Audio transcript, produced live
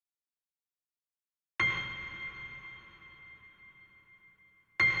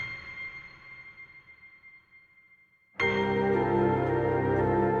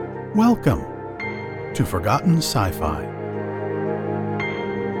Welcome to Forgotten Sci-Fi.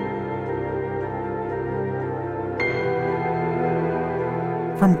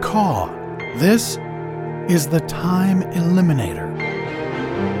 From Caw, this is the Time Eliminator.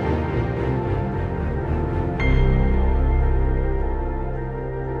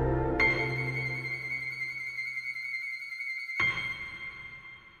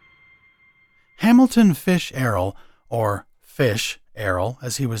 Hamilton Fish Errol, or Fish Errol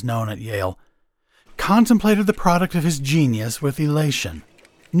as he was known at Yale, contemplated the product of his genius with elation,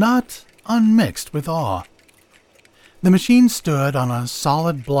 not unmixed with awe. The machine stood on a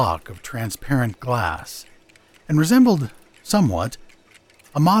solid block of transparent glass and resembled, somewhat,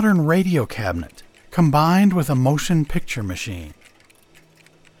 a modern radio cabinet combined with a motion picture machine.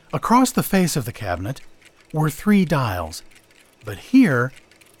 Across the face of the cabinet were 3 dials, but here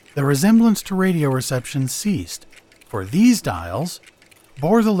the resemblance to radio reception ceased, for these dials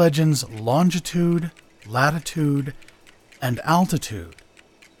bore the legends longitude, latitude, and altitude,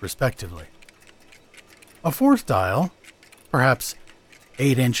 respectively. A 4th dial, perhaps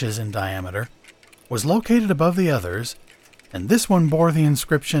 8 inches in diameter, was located above the others, and this one bore the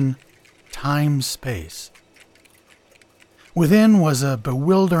inscription Time-Space. Within was a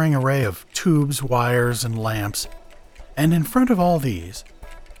bewildering array of tubes, wires, and lamps, and in front of all these,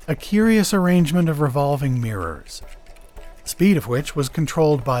 a curious arrangement of revolving mirrors, the speed of which was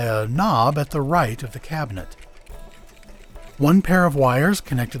controlled by a knob at the right of the cabinet. One pair of wires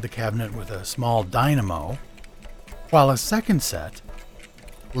connected the cabinet with a small dynamo, while a second set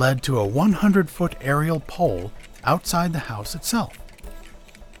led to a 100-foot aerial pole outside the house itself.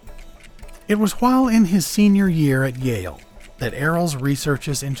 It was while in his senior year at Yale that Errol's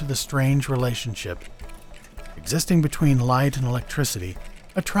researches into the strange relationship existing between light and electricity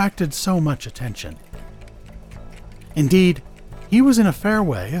attracted so much attention. Indeed, he was in a fair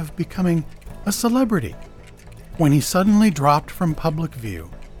way of becoming a celebrity when he suddenly dropped from public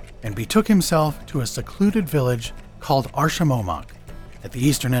view and betook himself to a secluded village called Arshamomoc at the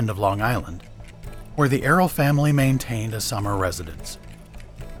eastern end of Long Island, where the Errol family maintained a summer residence.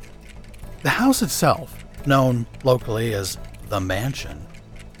 The house itself, known locally as the Mansion,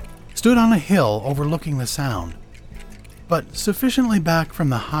 stood on a hill overlooking the Sound, but sufficiently back from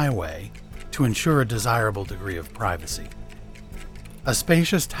the highway to ensure a desirable degree of privacy. A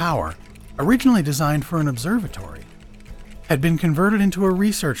spacious tower, originally designed for an observatory, had been converted into a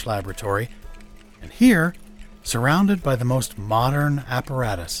research laboratory, and here, surrounded by the most modern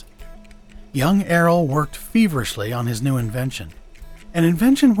apparatus, young Errol worked feverishly on his new invention, an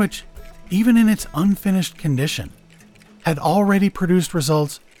invention which, even in its unfinished condition, had already produced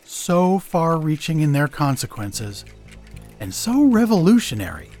results so far-reaching in their consequences and so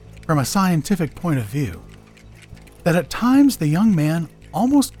revolutionary from a scientific point of view that at times the young man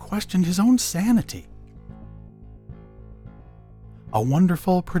almost questioned his own sanity. A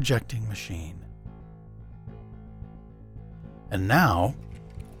wonderful projecting machine. And now,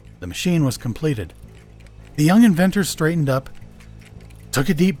 the machine was completed. The young inventor straightened up, took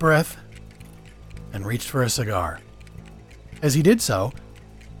a deep breath, and reached for a cigar. As he did so,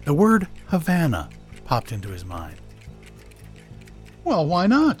 the word Havana popped into his mind. Well, why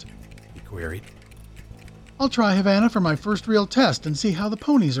not? He queried. I'll try Havana for my first real test and see how the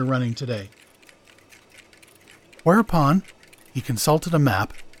ponies are running today. Whereupon, he consulted a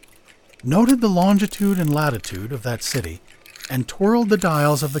map, noted the longitude and latitude of that city, and twirled the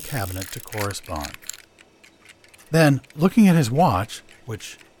dials of the cabinet to correspond. Then, looking at his watch,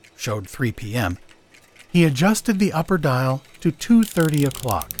 which showed 3 p.m., he adjusted the upper dial to 2:30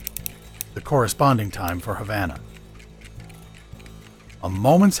 o'clock, the corresponding time for Havana. A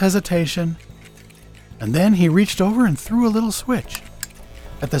moment's hesitation, and then he reached over and threw a little switch,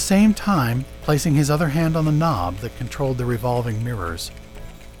 at the same time placing his other hand on the knob that controlled the revolving mirrors.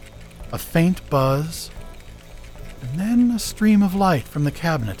 A faint buzz, and then a stream of light from the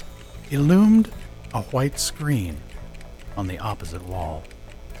cabinet illumined a white screen on the opposite wall.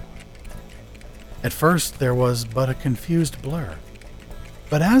 At first there was but a confused blur,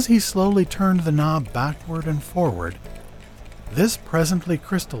 but as he slowly turned the knob backward and forward, this presently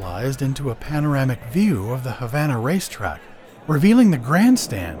crystallized into a panoramic view of the Havana racetrack, revealing the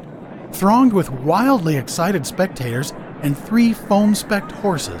grandstand, thronged with wildly excited spectators and 3 foam-specked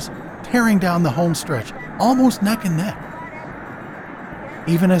horses tearing down the home stretch almost neck and neck.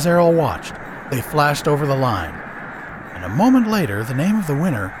 Even as Errol watched, they flashed over the line, and a moment later the name of the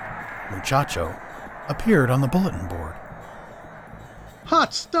winner, Muchacho, appeared on the bulletin board.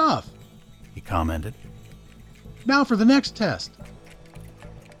 Hot stuff, he commented. Now for the next test.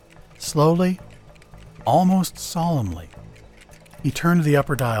 Slowly, almost solemnly, He turned the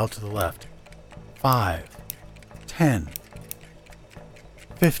upper dial to the left. 5, 10,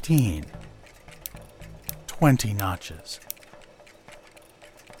 15, 20 notches.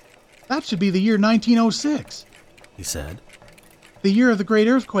 That should be the year 1906, he said. the year of the great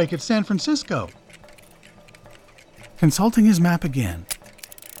earthquake at San Francisco. Consulting his map again,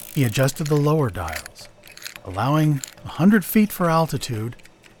 he adjusted the lower dials, allowing 100 feet for altitude,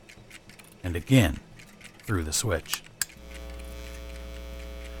 and again threw the switch.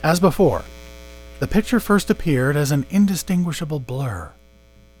 As before, the picture first appeared as an indistinguishable blur,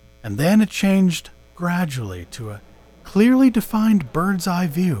 and then it changed gradually to a clearly defined bird's-eye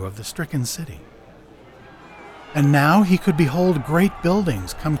view of the stricken city. And now he could behold great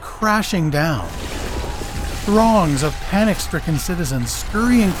buildings come crashing down, throngs of panic-stricken citizens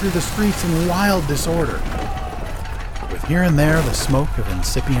scurrying through the streets in wild disorder, with here and there the smoke of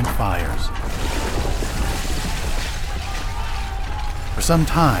incipient fires. For some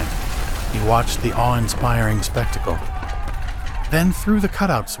time, he watched the awe-inspiring spectacle, then threw the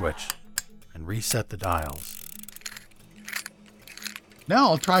cutout switch and reset the dials. Now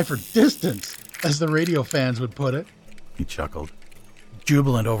I'll try for distance, as the radio fans would put it. He chuckled,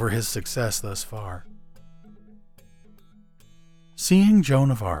 jubilant over his success thus far. Seeing Joan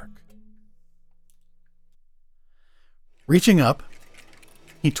of Arc. Reaching up,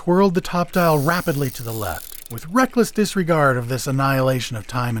 he twirled the top dial rapidly to the left, with reckless disregard of this annihilation of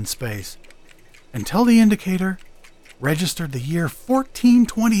time and space, until the indicator registered the year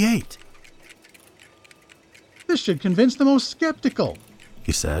 1428. This should convince the most skeptical,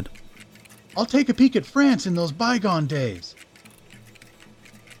 he said. I'll take a peek at France in those bygone days.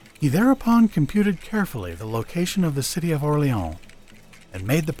 He thereupon computed carefully the location of the city of Orléans and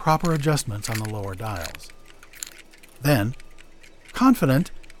made the proper adjustments on the lower dials. Then,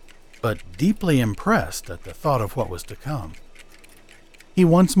 confident but deeply impressed at the thought of what was to come, he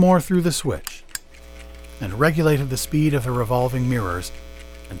once more threw the switch and regulated the speed of the revolving mirrors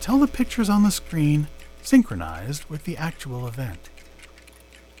until the pictures on the screen synchronized with the actual event.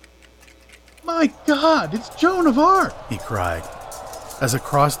 My God, it's Joan of Arc! He cried, as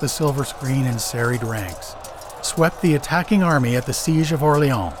across the silver screen in serried ranks swept the attacking army at the siege of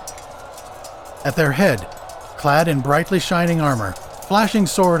Orléans. At their head, clad in brightly shining armor, flashing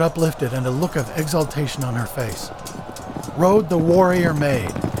sword uplifted and a look of exultation on her face, rode the warrior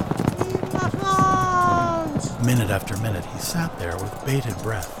maid. Minute after minute, he sat there with bated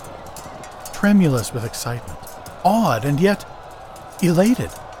breath, tremulous with excitement, awed and yet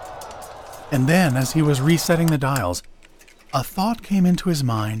elated. And then, as he was resetting the dials, a thought came into his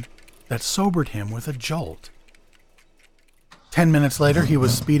mind that sobered him with a jolt. 10 minutes later, he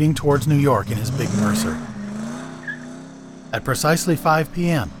was speeding towards New York in his big Mercer. At precisely 5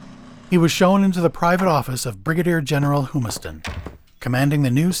 p.m., he was shown into the private office of Brigadier General Humiston, commanding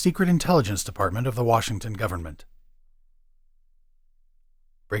the new Secret Intelligence Department of the Washington government.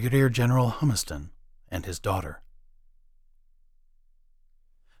 Brigadier General Humiston and his daughter.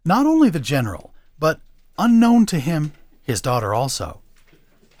 Not only the general, but unknown to him, his daughter also,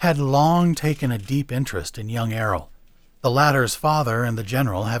 had long taken a deep interest in young Errol, the latter's father and the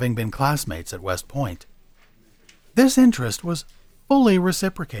general having been classmates at West Point. This interest was fully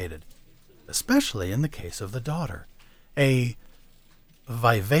reciprocated, especially in the case of the daughter, a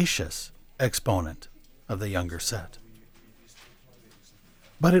vivacious exponent of the younger set.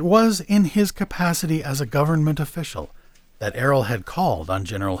 But it was in his capacity as a government official that Errol had called on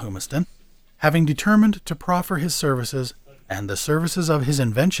General Humiston, having determined to proffer his services, and the services of his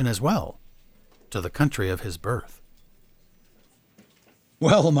invention as well, to the country of his birth.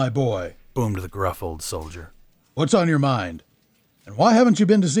 Well, my boy, boomed the gruff old soldier. What's on your mind? And why haven't you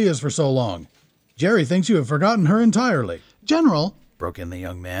been to see us for so long? Jerry thinks you have forgotten her entirely. General, broke in the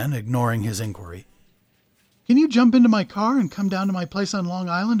young man, ignoring his inquiry. Can you jump into my car and come down to my place on Long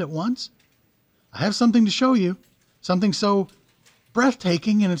Island at once? I have something to show you. Something so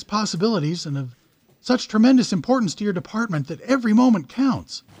breathtaking in its possibilities and of such tremendous importance to your department that every moment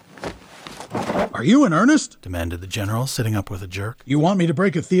counts. Are you in earnest? Demanded the general, sitting up with a jerk. You want me to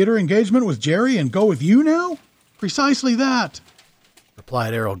break a theater engagement with Jerry and go with you now? Precisely that,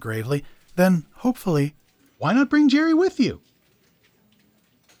 replied Errol gravely. Then, hopefully, why not bring Jerry with you?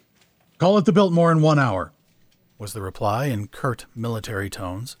 Call at the Biltmore in 1 hour, was the reply in curt military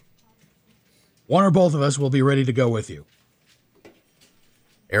tones. One or both of us will be ready to go with you.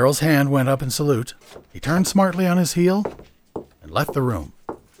 Errol's hand went up in salute. He turned smartly on his heel and left the room.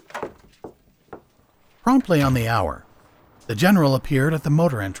 Promptly on the hour, the general appeared at the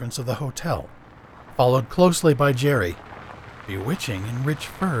motor entrance of the hotel, followed closely by Jerry, bewitching in rich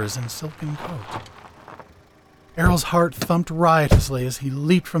furs and silken coat. Errol's heart thumped riotously as he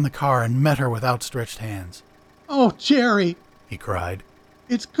leaped from the car and met her with outstretched hands. "Oh, Jerry," he cried.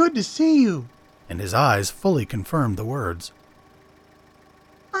 "It's good to see you." And his eyes fully confirmed the words.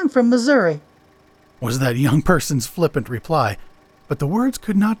 "I'm from Missouri," was that young person's flippant reply, but the words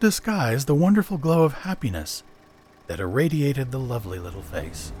could not disguise the wonderful glow of happiness that irradiated the lovely little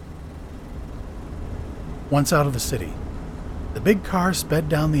face. Once out of the city, the big car sped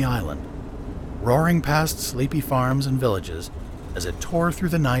down the island, roaring past sleepy farms and villages as it tore through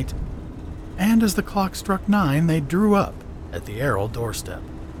the night, and as the clock struck 9, they drew up at the Errol doorstep.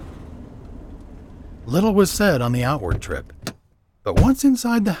 Little was said on the outward trip, but once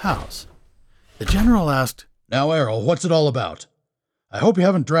inside the house, the general asked, "Now, Errol, what's it all about? I hope you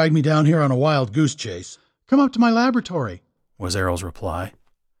haven't dragged me down here on a wild goose chase." "Come up to my laboratory," was Errol's reply.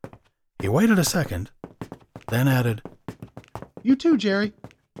 He waited a second, then added, "You too, Jerry."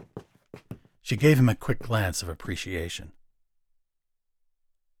 She gave him a quick glance of appreciation.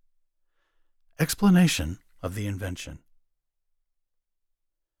 Explanation of the invention.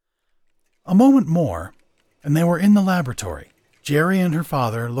 A moment more, and they were in the laboratory, Jerry and her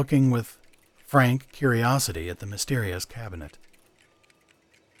father looking with frank curiosity at the mysterious cabinet.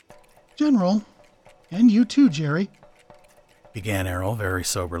 "General, and you too, Jerry," began Errol very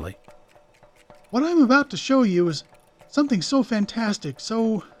soberly. "What I'm about to show you is something so fantastic,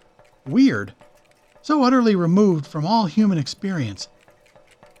 so weird, so utterly removed from all human experience,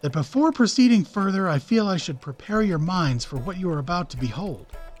 that before proceeding further, I feel I should prepare your minds for what you are about to behold.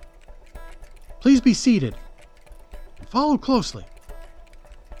 Please be seated and follow closely."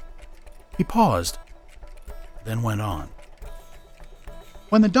 He paused, then went on.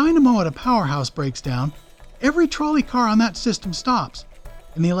 "When the dynamo at a powerhouse breaks down, every trolley car on that system stops,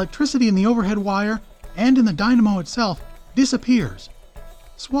 and the electricity in the overhead wire and in the dynamo itself disappears,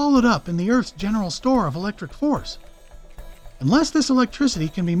 swallowed up in the Earth's general store of electric force. Unless this electricity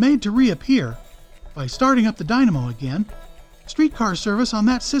can be made to reappear by starting up the dynamo again, streetcar service on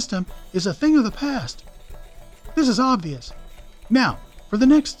that system is a thing of the past. This is obvious. Now, for the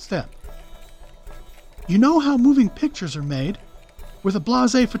next step. You know how moving pictures are made, with a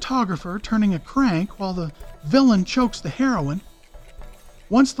blasé photographer turning a crank while the villain chokes the heroine?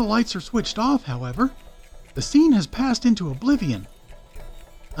 Once the lights are switched off, however, the scene has passed into oblivion.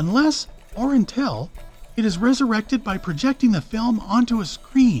 Unless, or until, it is resurrected by projecting the film onto a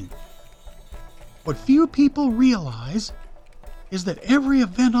screen. What few people realize is that every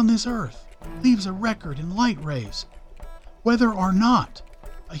event on this earth leaves a record in light rays, whether or not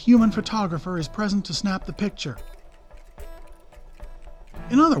a human photographer is present to snap the picture.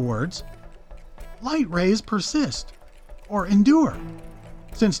 In other words, light rays persist, or endure,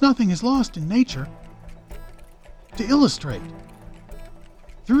 since nothing is lost in nature. To illustrate,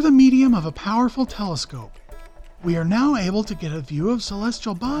 through the medium of a powerful telescope, we are now able to get a view of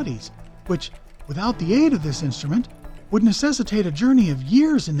celestial bodies, which, without the aid of this instrument, would necessitate a journey of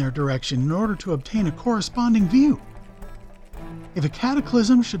years in their direction in order to obtain a corresponding view. If a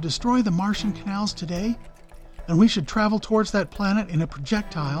cataclysm should destroy the Martian canals today, and we should travel towards that planet in a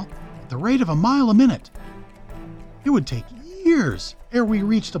projectile at the rate of a mile a minute, it would take years ere we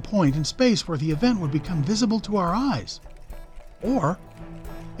reached a point in space where the event would become visible to our eyes. Or,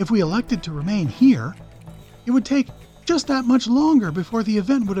 if we elected to remain here, it would take just that much longer before the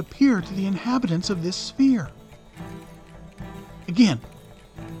event would appear to the inhabitants of this sphere. Again,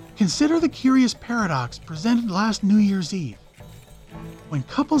 consider the curious paradox presented last New Year's Eve, when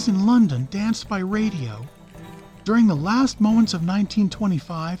couples in London danced by radio during the last moments of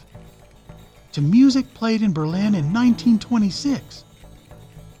 1925 to music played in Berlin in 1926,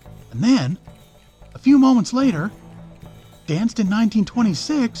 and then, a few moments later, danced in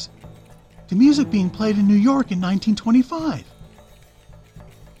 1926 to music being played in New York in 1925.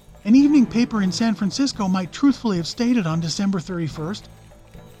 An evening paper in San Francisco might truthfully have stated on December 31st,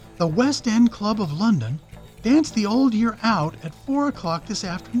 "The West End Club of London danced the old year out at 4 o'clock this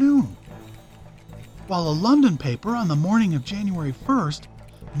afternoon," while a London paper on the morning of January 1st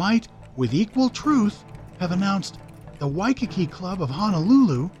might, with equal truth, have announced, "The Waikiki Club of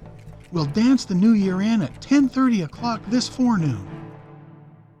Honolulu will dance the new year in at 10:30 o'clock this forenoon."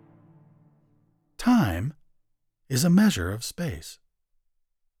 Time is a measure of space.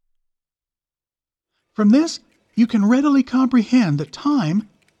 From this, you can readily comprehend that time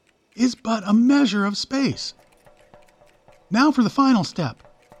is but a measure of space. Now for the final step.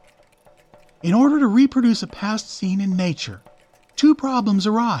 In order to reproduce a past scene in nature, two problems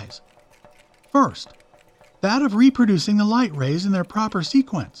arise. First, that of reproducing the light rays in their proper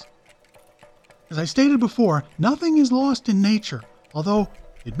sequence. As I stated before, nothing is lost in nature, although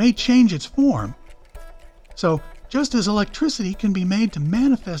it may change its form. So, just as electricity can be made to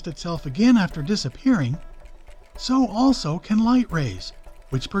manifest itself again after disappearing, so also can light rays,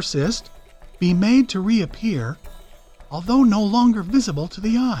 which persist, be made to reappear, although no longer visible to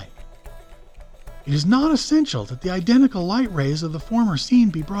the eye. It is not essential that the identical light rays of the former scene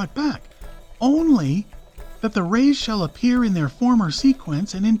be brought back, only that the rays shall appear in their former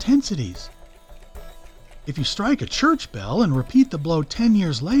sequence and intensities. If you strike a church bell and repeat the blow 10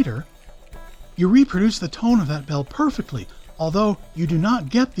 years later, you reproduce the tone of that bell perfectly, although you do not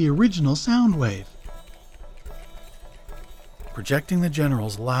get the original sound wave. Projecting the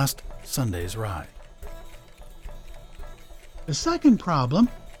General's last Sunday's ride. The second problem,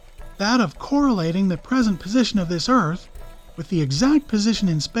 that of correlating the present position of this Earth with the exact position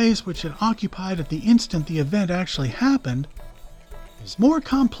in space which it occupied at the instant the event actually happened, is more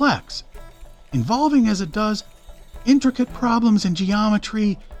complex, involving as it does intricate problems in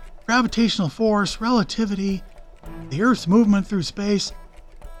geometry, gravitational force, relativity, the Earth's movement through space,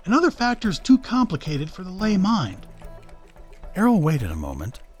 and other factors too complicated for the lay mind. Errol waited a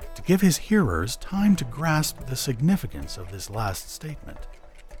moment to give his hearers time to grasp the significance of this last statement,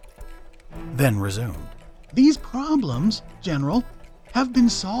 then resumed. These problems, General, have been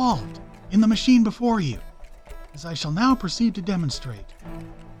solved in the machine before you, as I shall now proceed to demonstrate.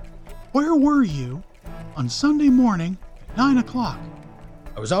 Where were you on Sunday morning at 9 o'clock?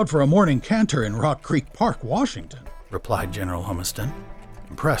 I was out for a morning canter in Rock Creek Park, Washington, replied General Humiston,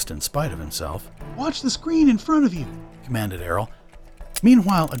 impressed in spite of himself. Watch the screen in front of you, commanded Errol,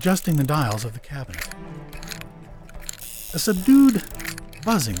 meanwhile adjusting the dials of the cabinet. A subdued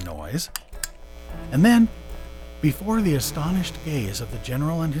buzzing noise, and then, before the astonished gaze of the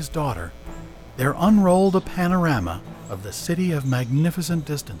General and his daughter, there unrolled a panorama of the city of magnificent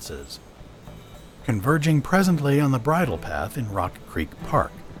distances, converging presently on the bridle path in Rock Creek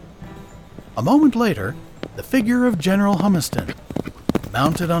Park. A moment later, the figure of General Humiston,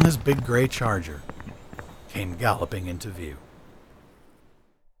 mounted on his big gray charger, came galloping into view.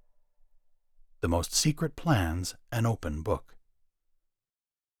 The Most Secret Plans, an Open Book.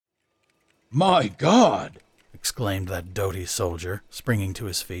 My God! Exclaimed that doughty soldier, springing to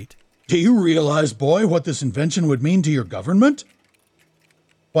his feet. Do you realize, boy, what this invention would mean to your government?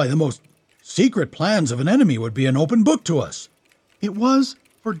 Why, the most secret plans of an enemy would be an open book to us. It was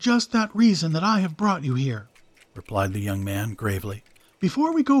for just that reason that I have brought you here, replied the young man gravely.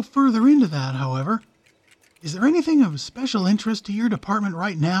 Before we go further into that, however, is there anything of special interest to your department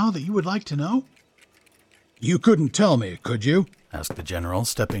right now that you would like to know? You couldn't tell me, could you? Asked the General,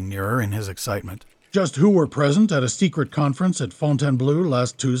 stepping nearer in his excitement. Just who were present at a secret conference at Fontainebleau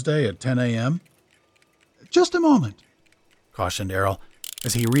last Tuesday at 10 a.m.? Just a moment, cautioned Errol,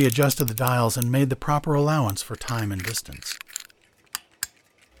 as he readjusted the dials and made the proper allowance for time and distance.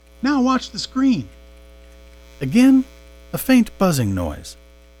 Now watch the screen. Again, a faint buzzing noise.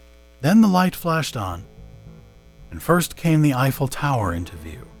 Then the light flashed on, and first came the Eiffel Tower into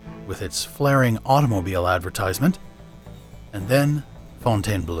view, with its flaring automobile advertisement, and then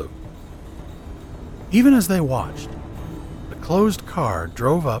Fontainebleau. Even as they watched, the closed car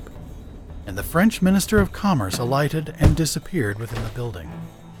drove up, and the French Minister of Commerce alighted and disappeared within the building.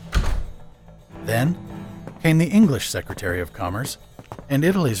 Then came the English Secretary of Commerce and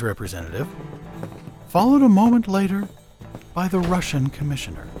Italy's representative, followed a moment later by the Russian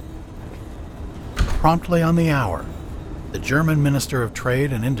Commissioner. Promptly on the hour, the German Minister of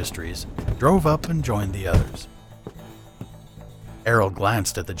Trade and Industries drove up and joined the others. Errol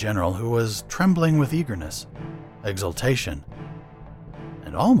glanced at the General, who was trembling with eagerness, exultation,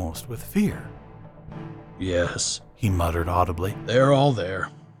 and almost with fear. Yes, he muttered audibly. They're all there.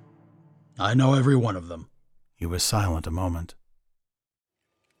 I know every one of them. He was silent a moment.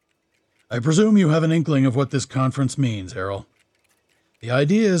 I presume you have an inkling of what this conference means, Errol. The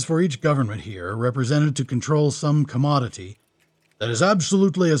idea is for each government here represented to control some commodity that is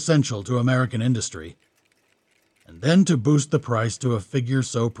absolutely essential to American industry, and then to boost the price to a figure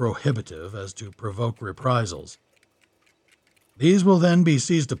so prohibitive as to provoke reprisals. These will then be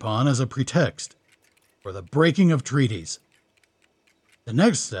seized upon as a pretext for the breaking of treaties. The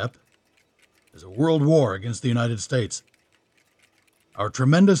next step is a world war against the United States. Our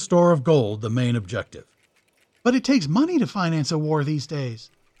tremendous store of gold the main objective. But it takes money to finance a war these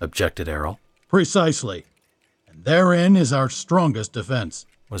days, objected Errol. Precisely. And therein is our strongest defense,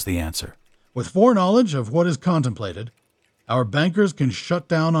 was the answer. With foreknowledge of what is contemplated, our bankers can shut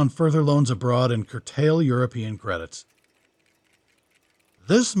down on further loans abroad and curtail European credits.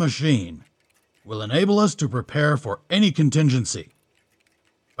 This machine will enable us to prepare for any contingency.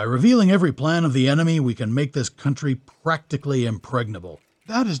 By revealing every plan of the enemy, we can make this country practically impregnable.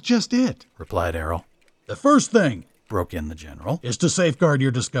 That is just it, replied Errol. The first thing, broke in the general, is to safeguard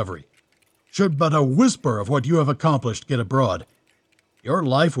your discovery. Should but a whisper of what you have accomplished get abroad, your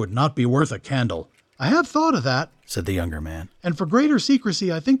life would not be worth a candle. I have thought of that, said the younger man. And for greater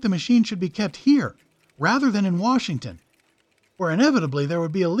secrecy, I think the machine should be kept here, rather than in Washington, where inevitably there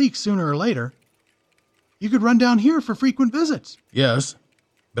would be a leak sooner or later. You could run down here for frequent visits. Yes,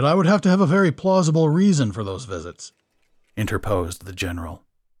 but I would have to have a very plausible reason for those visits, interposed the general.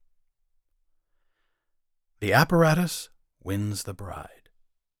 The apparatus wins the bride.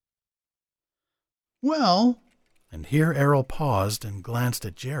 Well, and here Errol paused and glanced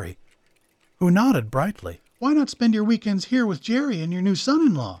at Jerry, who nodded brightly. Why not spend your weekends here with Jerry and your new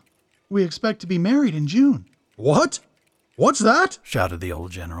son-in-law? We expect to be married in June. What? What's that? Shouted the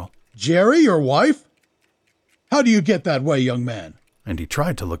old general. Jerry, your wife? How do you get that way, young man? And he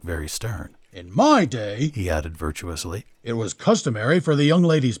tried to look very stern. In my day, he added virtuously, it was customary for the young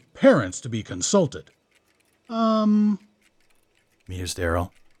lady's parents to be consulted. Mused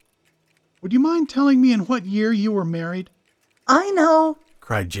Errol. Would you mind telling me in what year you were married? I know,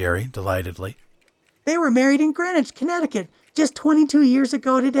 cried Jerry delightedly. They were married in Greenwich, Connecticut, just 22 years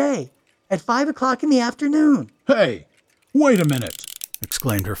ago today, at 5 o'clock in the afternoon. Hey, wait a minute,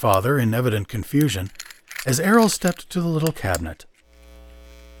 exclaimed her father in evident confusion as Errol stepped to the little cabinet.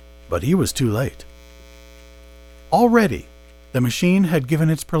 But he was too late. Already, the machine had given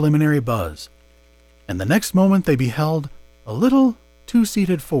its preliminary buzz, and the next moment they beheld a little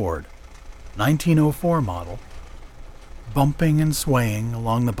two-seated Ford, 1904 model, bumping and swaying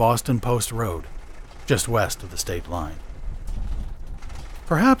along the Boston Post Road, just west of the state line.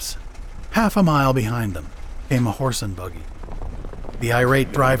 Perhaps half a mile behind them came a horse and buggy, the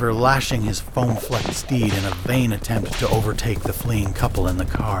irate driver lashing his foam-flecked steed in a vain attempt to overtake the fleeing couple in the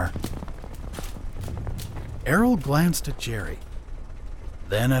car. Errol glanced at Jerry,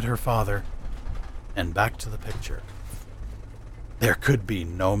 then at her father, and back to the picture. There could be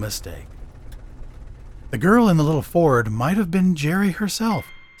no mistake. The girl in the little Ford might have been Jerry herself,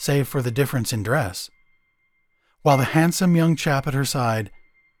 save for the difference in dress, while the handsome young chap at her side,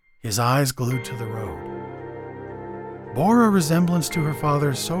 his eyes glued to the road, bore a resemblance to her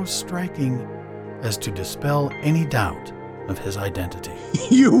father so striking as to dispel any doubt of his identity.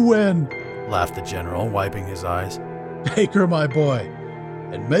 You win, laughed the general, wiping his eyes. Take her, my boy,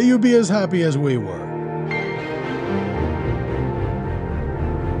 and may you be as happy as we were.